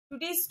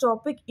Today's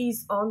topic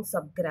is on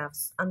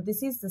subgraphs, and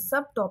this is the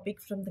subtopic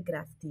from the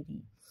graph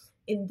theory.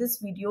 In this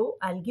video,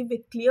 I'll give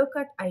a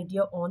clear-cut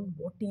idea on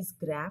what is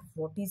graph,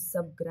 what is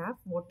subgraph,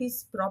 what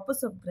is proper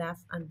subgraph,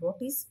 and what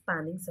is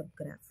spanning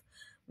subgraph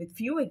with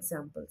few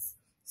examples.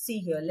 See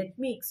here, let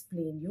me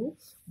explain you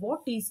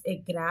what is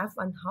a graph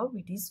and how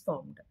it is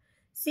formed.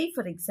 See,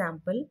 for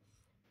example,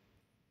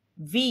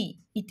 V,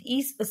 it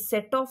is a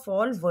set of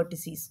all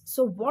vertices.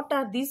 So what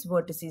are these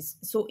vertices?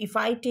 So if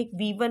I take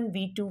V1,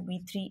 V2,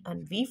 V3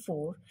 and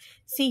V4,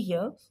 see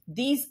here,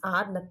 these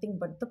are nothing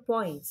but the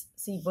points.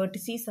 See,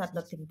 vertices are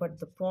nothing but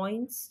the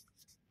points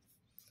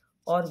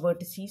or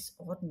vertices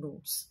or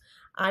nodes.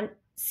 And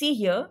see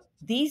here,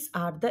 these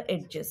are the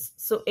edges.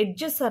 So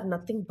edges are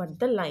nothing but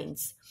the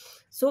lines.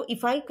 So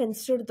if I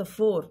consider the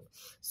 4,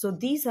 so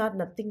these are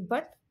nothing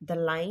but the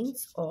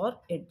lines or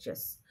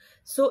edges.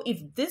 So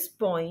if these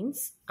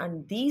points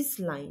and these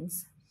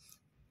lines,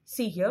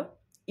 see here,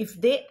 if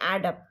they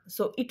add up,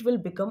 so it will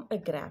become a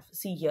graph.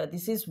 See here,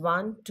 this is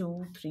 1,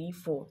 2, 3,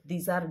 4.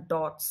 These are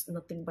dots,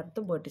 nothing but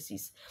the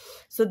vertices.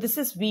 So this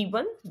is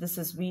V1, this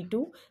is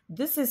V2,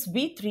 this is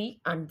V3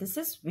 and this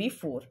is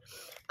V4.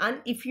 And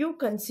if you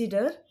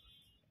consider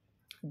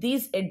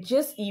these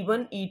edges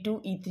E1, E2,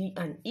 E3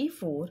 and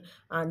E4,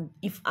 and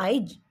if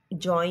I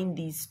join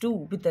these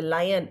two with a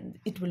line,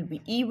 it will be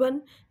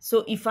E1.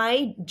 So if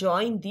I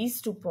join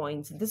these 2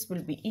 points, this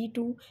will be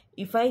E2.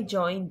 If I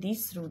join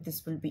these through,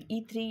 this will be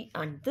E3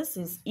 and this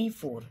is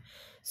E4.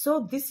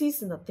 So this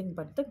is nothing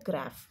but the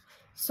graph.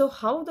 So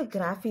how the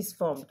graph is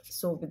formed?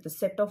 So with the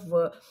set of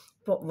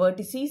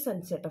vertices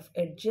and set of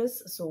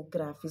edges, so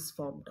graph is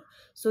formed.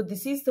 So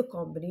this is the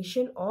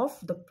combination of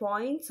the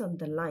points and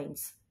the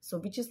lines. So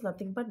which is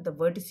nothing but the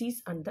vertices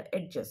and the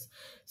edges.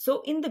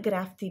 So in the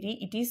graph theory,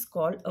 it is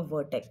called a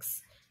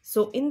vertex.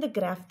 So in the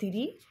graph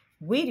theory,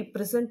 we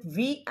represent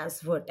V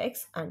as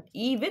vertex and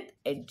E with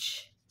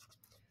edge.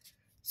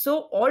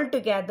 So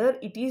altogether,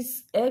 it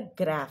is a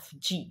graph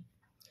G.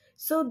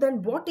 So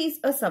then what is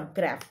a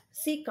subgraph?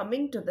 See,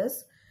 coming to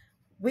this,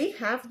 we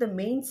have the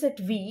main set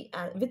V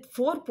with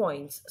 4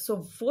 points.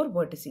 So 4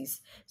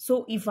 vertices.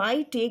 So if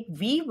I take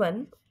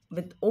V1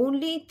 with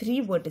only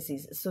 3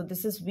 vertices. So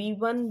this is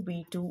V1,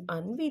 V2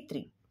 and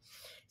V3.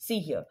 See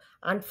here.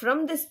 And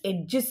from this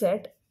edge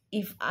set,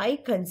 if I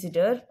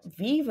consider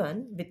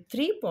V1 with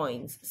 3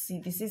 points,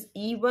 see this is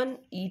E1,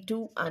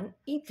 E2 and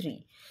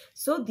E3.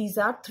 So these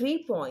are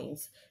 3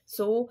 points.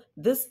 So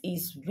this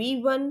is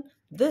V1,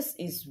 this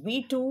is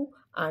V2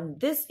 and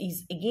this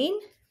is again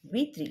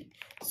V3.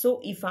 So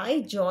if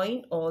I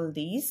join all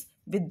these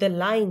with the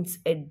lines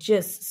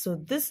edges, so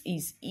this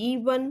is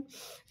E1,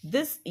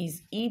 this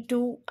is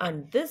E2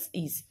 and this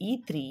is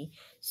E3.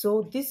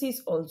 So this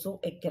is also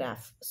a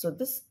graph. So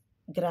this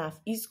graph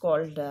is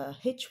called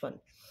H1.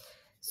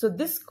 So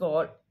this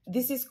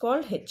is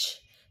called H.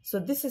 So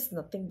this is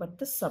nothing but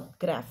the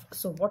subgraph.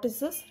 So what is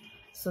this?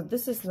 So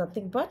this is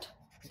nothing but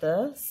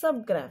the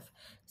subgraph.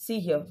 See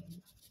here.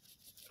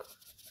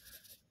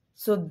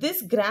 So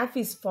this graph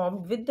is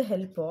formed with the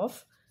help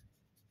of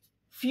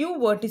few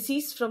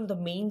vertices from the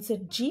main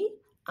set G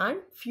and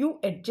few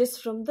edges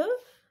from the,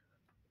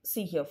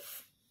 see here,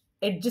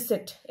 edge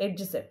set.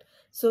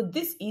 So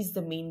this is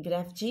the main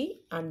graph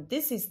G and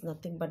this is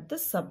nothing but the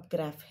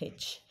subgraph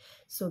H.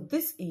 So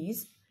this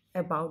is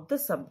about the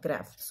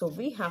subgraph. So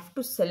we have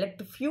to select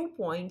a few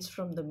points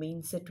from the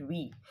main set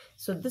V.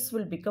 So this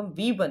will become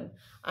V1.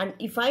 And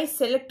if I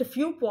select a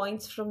few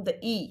points from the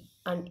E,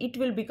 and it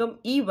will become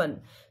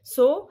E1.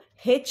 So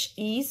H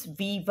is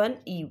V1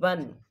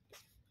 E1.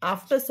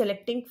 After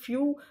selecting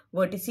few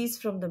vertices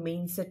from the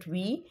main set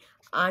V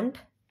and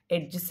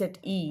edge set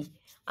E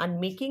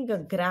and making a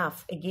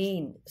graph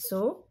again.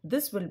 So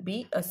this will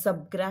be a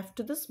subgraph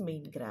to this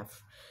main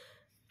graph.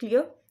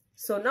 Clear?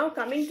 So now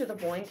coming to the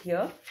point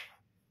here.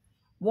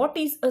 What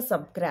is a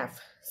subgraph?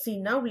 See,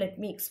 now let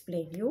me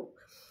explain you.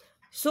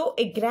 So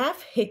a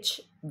graph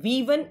H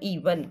V1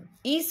 E1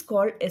 is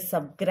called a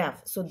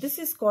subgraph. So this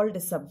is called a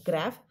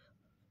subgraph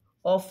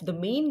of the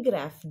main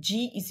graph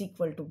G is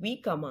equal to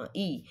V comma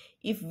E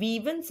if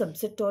V1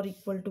 subset are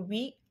equal to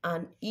V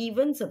and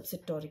E1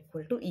 subset are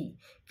equal to E.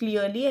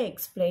 Clearly I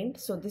explained.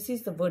 So this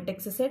is the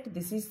vertex set,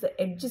 this is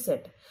the edge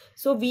set.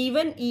 So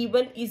V1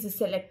 E1 is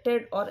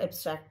selected or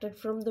abstracted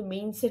from the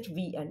main set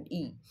V and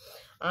E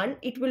and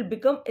it will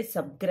become a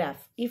subgraph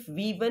if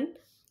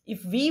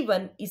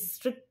V1 is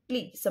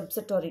strictly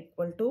subset or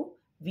equal to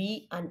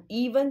V and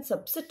E1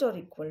 subset or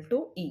equal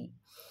to E.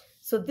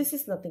 So this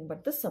is nothing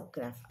but the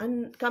subgraph.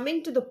 And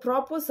coming to the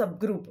proper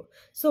subgroup.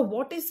 So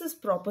what is this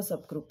proper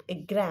subgroup? A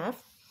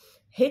graph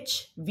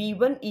H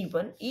V1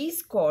 E1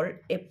 is called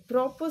a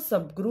proper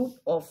subgroup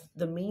of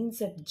the main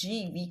set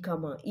G V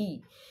comma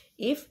E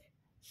if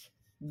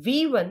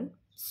V1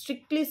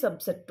 strictly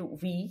subset to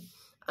V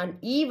and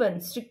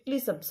E1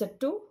 strictly subset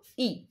to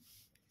E.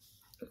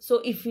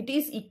 So if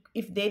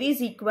there is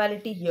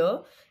equality here,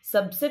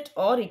 subset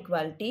or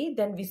equality,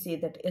 then we say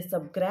that a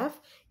subgraph.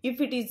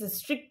 If it is a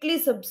strictly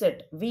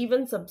subset,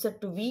 V1 subset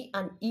to V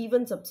and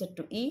E1 subset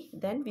to E,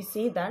 then we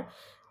say that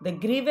the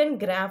given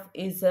graph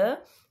is a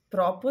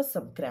proper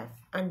subgraph.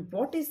 And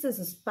what is this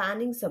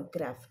spanning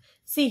subgraph?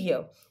 See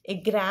here,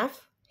 a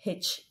graph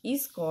H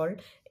is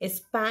called a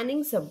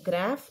spanning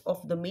subgraph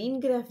of the main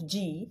graph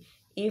G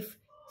if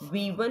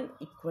V1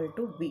 equal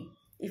to V.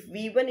 If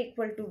V1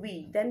 equal to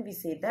V, then we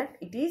say that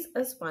it is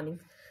a spanning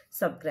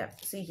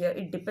subgraph. See here,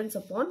 it depends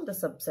upon the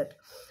subset.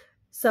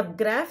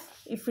 Subgraph,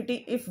 if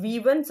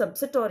V1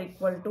 subset or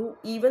equal to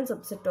E1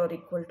 subset or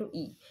equal to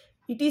E.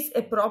 It is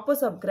a proper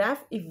subgraph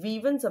if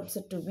V1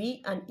 subset to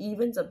V and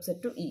E1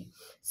 subset to E.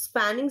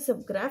 Spanning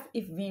subgraph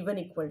if V1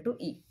 equal to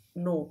E.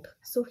 Note.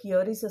 So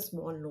here is a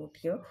small note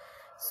here.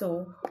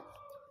 So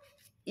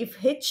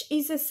if H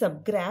is a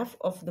subgraph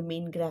of the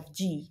main graph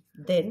G,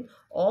 then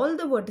all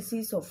the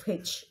vertices of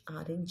H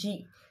are in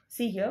G.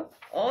 See here,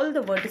 all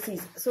the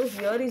vertices. So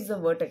here is the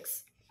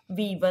vertex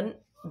V1,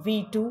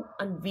 V2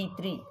 and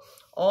V3.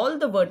 All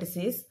the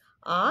vertices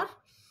are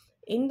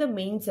in the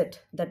main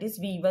set, that is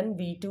V1,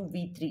 V2,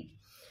 V3.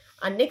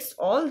 And next,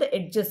 all the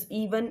edges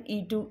E1,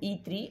 E2,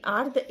 E3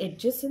 are the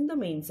edges in the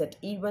main set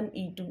E1,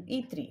 E2,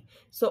 E3.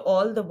 So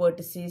all the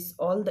vertices,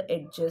 all the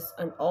edges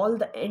and all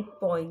the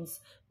endpoints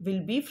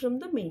will be from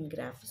the main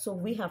graph. So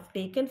we have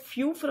taken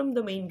few from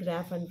the main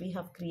graph and we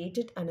have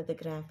created another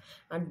graph,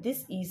 and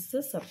this is the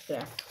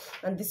subgraph,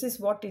 and this is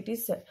what it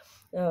is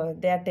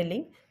they are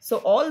telling. So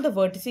all the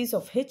vertices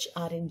of H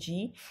are in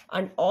G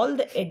and all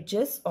the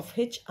edges of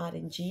H are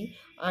in G,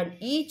 and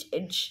each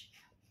edge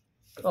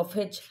of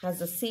H has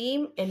the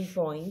same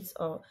endpoints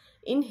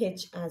in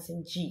H as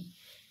in G.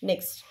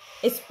 Next,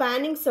 a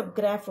spanning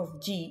subgraph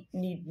of G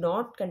need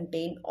not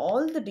contain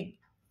all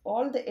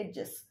the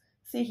edges.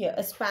 See here,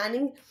 a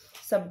spanning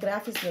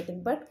subgraph is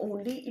nothing but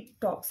only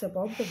it talks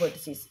about the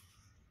vertices.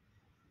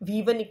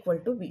 V1 equal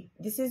to V.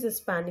 This is a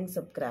spanning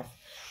subgraph.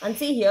 And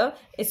see here,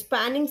 a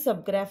spanning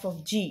subgraph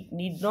of G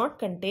need not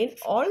contain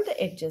all the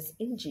edges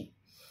in G.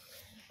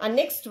 And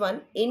next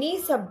one,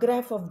 any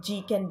subgraph of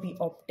G can be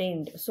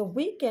obtained. So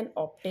we can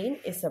obtain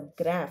a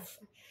subgraph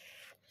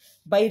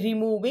by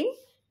removing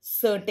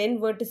certain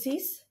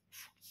vertices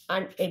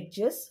and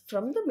edges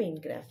from the main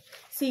graph.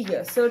 See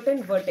here,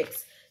 certain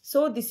vertex.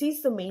 So this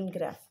is the main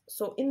graph.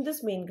 So in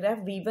this main graph,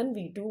 V1,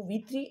 V2,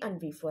 V3 and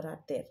V4 are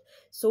there.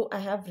 So I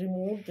have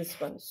removed this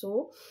one.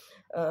 So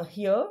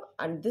here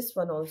and this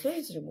one also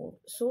is removed.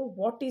 So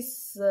what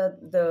is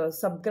the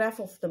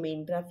subgraph of the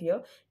main graph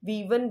here?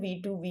 V1,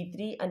 V2,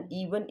 V3 and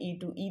E1,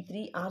 E2,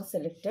 E3 are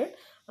selected,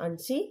 and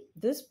see,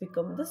 this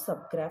become the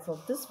subgraph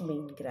of this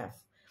main graph.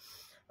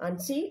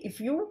 And see, if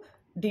you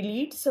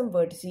delete some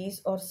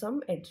vertices or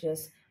some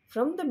edges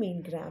from the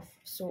main graph,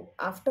 so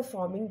after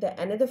forming the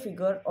another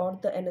figure or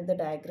the another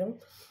diagram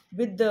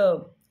with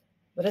the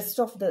rest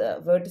of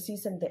the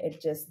vertices and the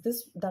edges,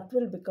 that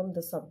will become the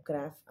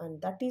subgraph,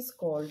 and that is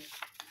called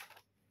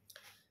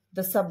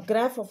the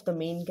subgraph of the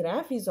main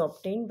graph is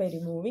obtained by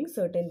removing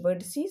certain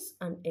vertices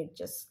and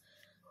edges.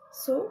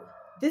 So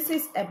this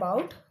is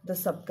about the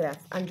subgraph,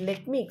 and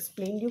let me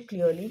explain you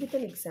clearly with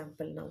an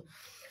example now.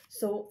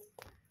 So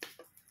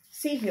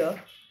see here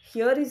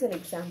is an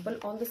example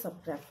on the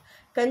subgraph.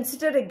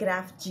 Consider a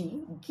graph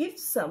G. Give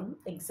some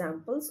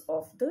examples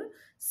of the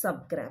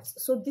subgraphs.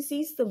 So this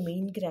is the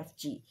main graph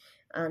G.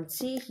 And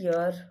see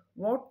here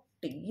what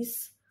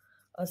is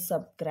a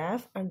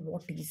subgraph and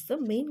what is the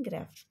main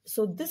graph.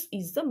 So this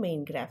is the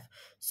main graph.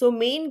 So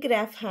main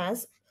graph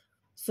has,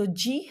 so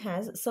G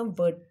has some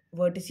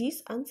vertices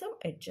and some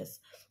edges.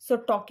 So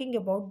talking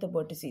about the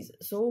vertices,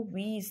 so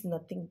V is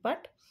nothing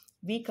but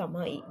V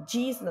comma E.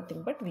 G is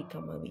nothing but V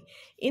comma V.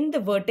 In the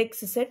vertex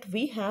set,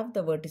 we have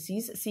the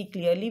vertices. See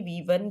clearly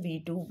V1,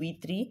 V2,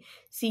 V3.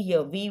 See here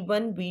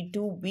V1,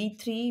 V2,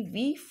 V3,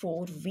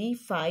 V4,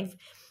 V5,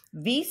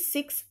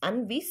 V6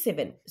 and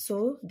V7.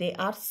 So they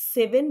are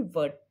 7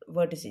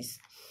 vertices.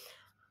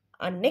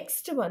 And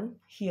next one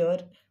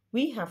here,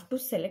 we have to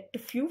select a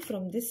few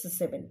from this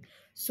 7.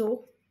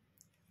 So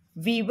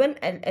V1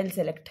 I'll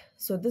select.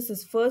 So this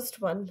is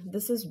first one.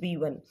 This is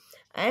V1.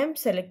 I am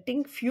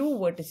selecting few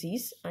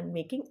vertices and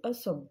making a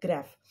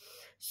subgraph.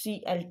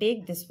 See, I'll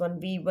take this one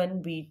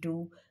V1,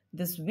 V2,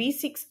 this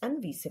V6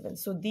 and V7.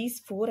 So these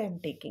 4 I am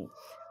taking.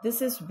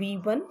 This is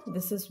V1,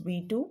 this is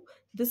V2,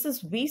 this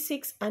is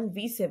V6 and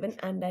V7,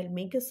 and I'll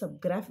make a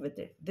subgraph with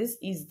it. This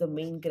is the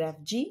main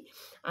graph G,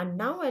 and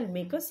now I'll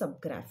make a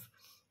subgraph.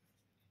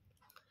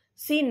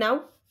 See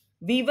now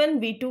V1,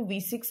 V2,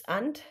 V6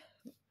 and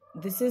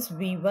this is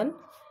V1,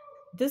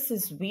 this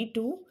is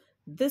V2,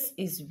 this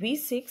is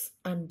V6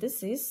 and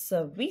this is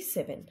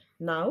V7.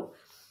 Now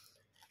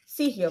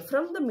see here,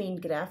 from the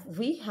main graph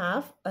we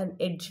have an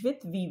edge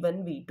with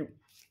V1, V2.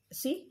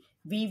 See,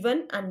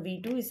 V1 and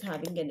V2 is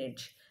having an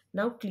edge.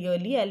 Now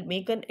clearly I'll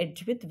make an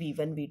edge with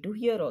V1, V2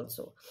 here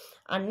also.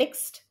 And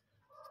next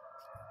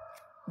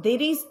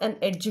there is an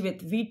edge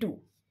with V2.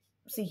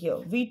 See here,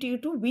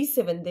 V2 to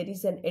V7 there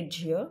is an edge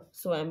here.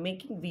 So I'm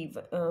making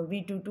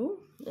V2 to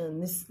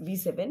this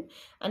V7.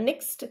 And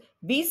next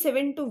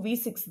V7 to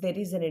V6 there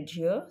is an edge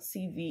here.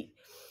 See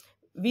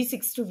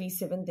V6 to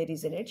V7 there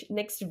is an edge.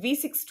 Next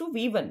V6 to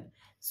V1.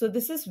 So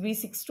this is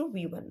V6 to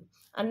V1.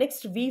 And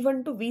next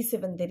V1 to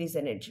V7 there is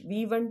an edge.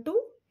 V1 to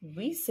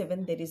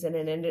V7 there is an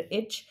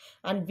edge,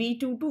 and V2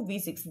 to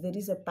V6 there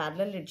is a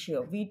parallel edge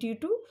here,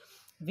 V2 to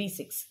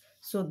V6.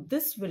 So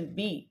this will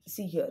be,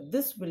 see here,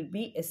 this will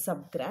be a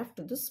subgraph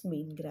to this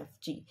main graph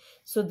G.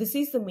 So this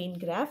is the main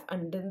graph,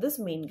 and in this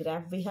main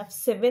graph we have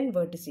 7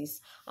 vertices.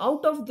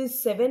 Out of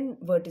these 7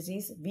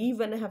 vertices,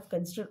 V1 I have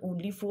considered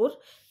only 4,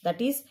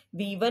 that is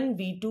V1,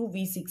 V2,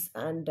 V6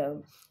 and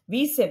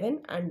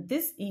V7, and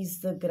this is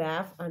the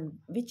graph, and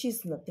which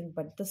is nothing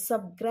but the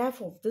subgraph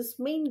of this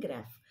main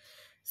graph.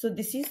 So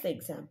this is the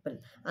example,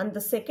 and the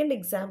second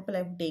example I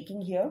am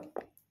taking here,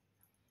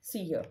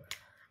 see here,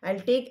 I'll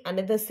take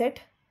another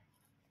set.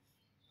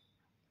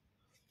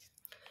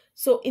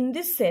 So in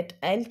this set,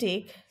 I'll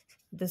take,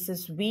 this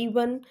is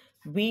V1,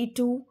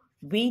 V2,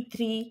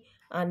 V3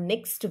 and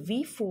next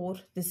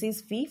V4, this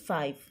is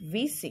V5,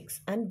 V6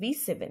 and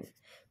V7.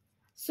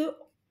 So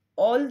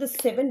all the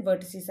 7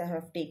 vertices I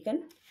have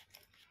taken.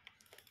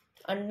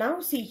 And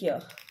now see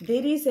here,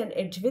 there is an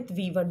edge with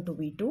V1 to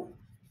V2.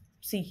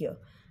 See here,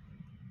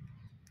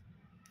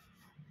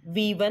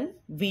 V1,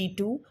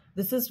 V2,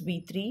 this is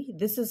V3,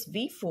 this is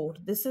V4,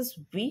 this is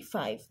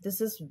V5,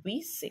 this is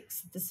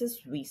V6, this is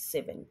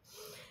V7.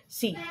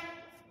 See,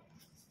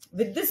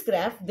 with this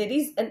graph, there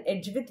is an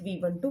edge with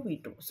V1 to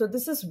V2. So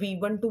this is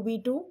V1 to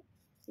V2,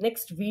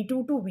 next V2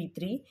 to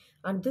V3,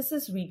 and this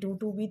is V2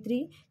 to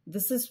V3,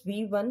 this is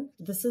V1,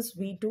 this is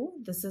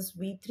V2, this is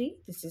V3,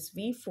 this is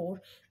V4,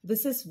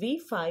 this is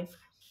V5,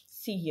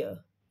 see here.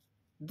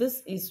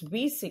 This is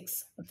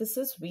V6, this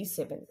is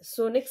V7.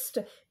 So next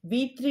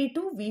V3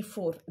 to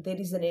V4, there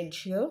is an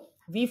edge here.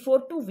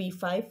 V4 to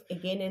V5,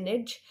 again an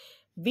edge.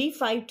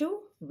 V5 to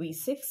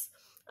V6,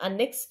 and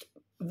next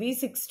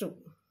V6 to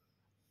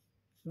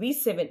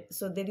V7.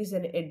 So there is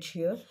an edge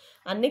here,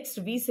 and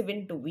next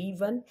V7 to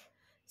V1.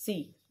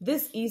 See,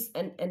 this is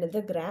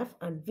another graph,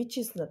 and which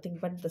is nothing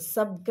but the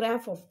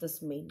subgraph of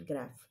this main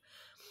graph.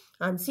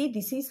 And see,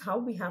 this is how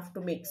we have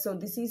to make. So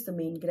this is the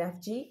main graph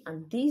G,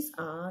 and these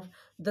are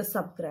the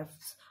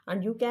subgraphs,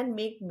 and you can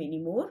make many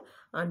more,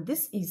 and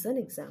this is an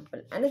example.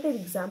 Another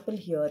example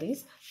here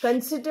is,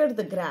 consider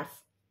the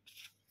graph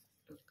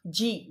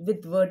G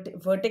with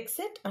vertex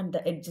set and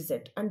the edge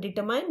set, and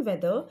determine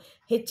whether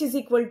H is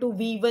equal to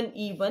V1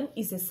 E1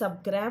 is a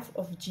subgraph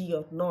of G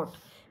or not,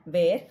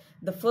 where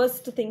the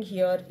first thing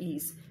here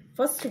is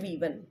first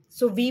V1.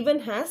 So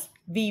V1 has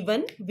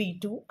V1,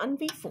 V2 and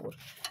V4.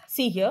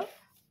 See here,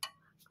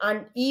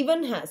 and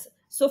E1 has,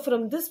 so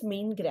from this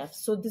main graph,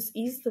 so this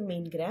is the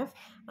main graph,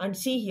 and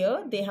see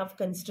here they have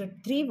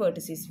considered 3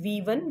 vertices,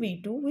 V1,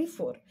 V2,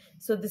 V4.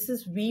 So this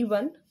is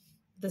V1,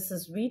 this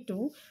is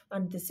V2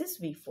 and this is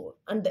V4,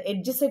 and the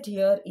edge set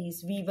here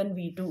is V1,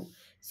 V2.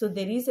 So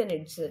there is an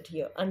edge set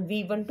here, and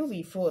V1 to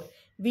V4.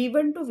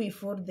 V1 to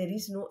V4, there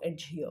is no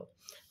edge here,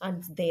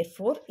 and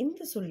therefore in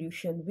the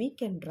solution we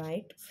can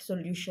write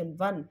solution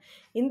 1.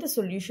 In the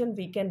solution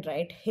we can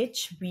write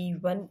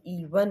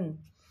HV1E1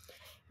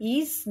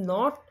 is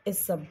not a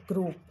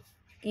subgroup,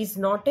 is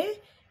not a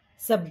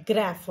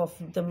subgraph of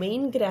the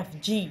main graph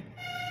G,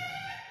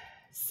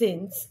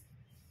 since,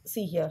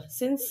 see here,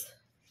 since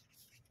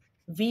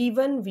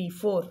V1,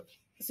 V4,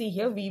 see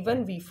here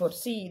V1, V4,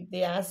 see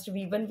they asked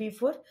V1,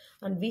 V4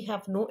 and we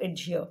have no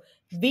edge here.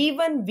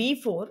 V1,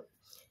 V4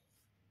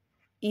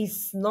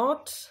 is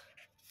not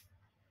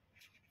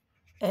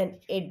an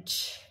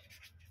edge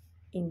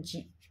in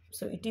G.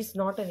 So it is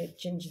not an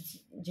edge in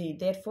G,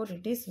 therefore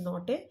it is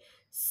not a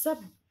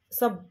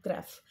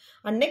subgraph.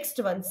 And next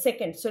one,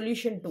 second,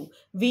 solution 2,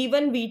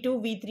 V1, V2,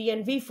 V3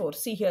 and V4.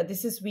 See here,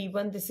 this is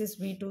V1, this is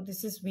V2,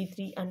 this is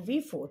V3 and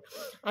V4,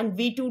 and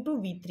V2 to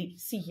V3.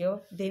 See here,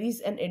 there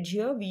is an edge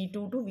here, V2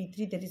 to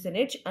V3, there is an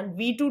edge, and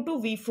V2 to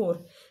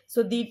V4.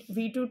 So the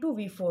V2 to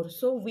V4,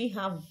 so we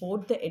have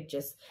both the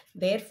edges.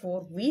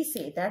 Therefore, we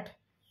say that,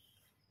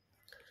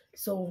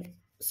 so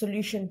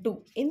solution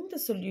 2, in the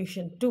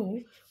solution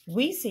 2,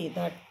 we say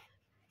that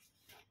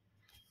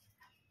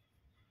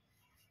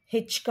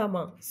H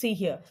comma, see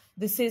here,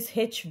 this is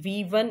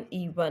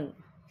HV1E1.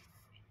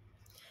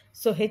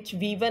 So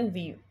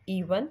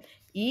HV1E1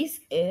 is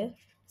a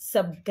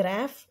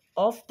subgraph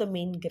of the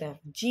main graph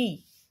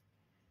G.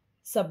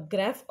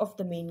 Subgraph of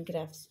the main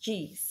graphs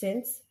G,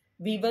 since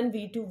V1,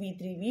 V2,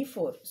 V3,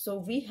 V4. So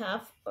we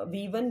have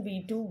V1,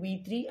 V2,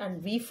 V3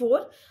 and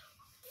V4.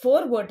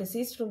 4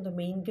 vertices from the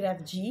main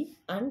graph G,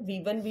 and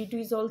V1, V2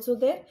 is also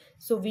there.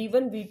 So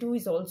V1, V2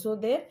 is also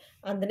there,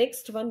 and the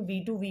next one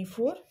V2,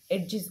 V4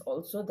 edge is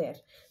also there.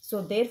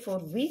 So therefore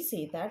we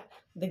say that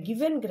the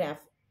given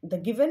graph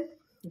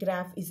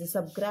is a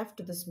subgraph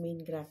to this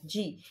main graph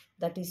G,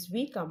 that is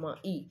V comma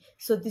E.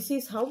 So this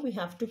is how we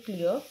have to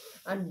clear,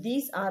 and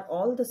these are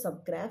all the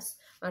subgraphs.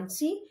 And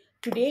see,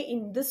 today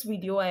in this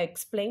video I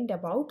explained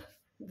about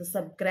the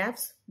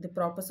subgraphs, the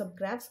proper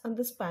subgraphs and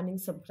the spanning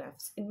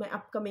subgraphs. In my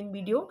upcoming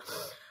video,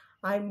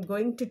 I'm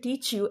going to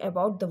teach you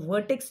about the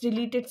vertex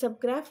deleted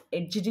subgraph,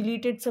 edge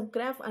deleted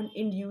subgraph and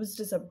induced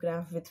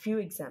subgraph with few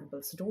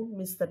examples. Don't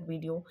miss that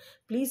video.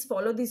 Please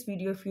follow this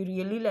video. If you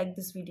really like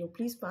this video,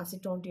 please pass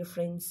it on to your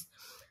friends.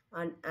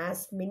 and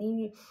as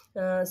many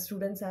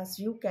students as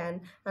you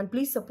can, and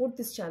please support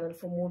this channel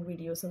for more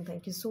videos, and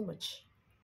thank you so much.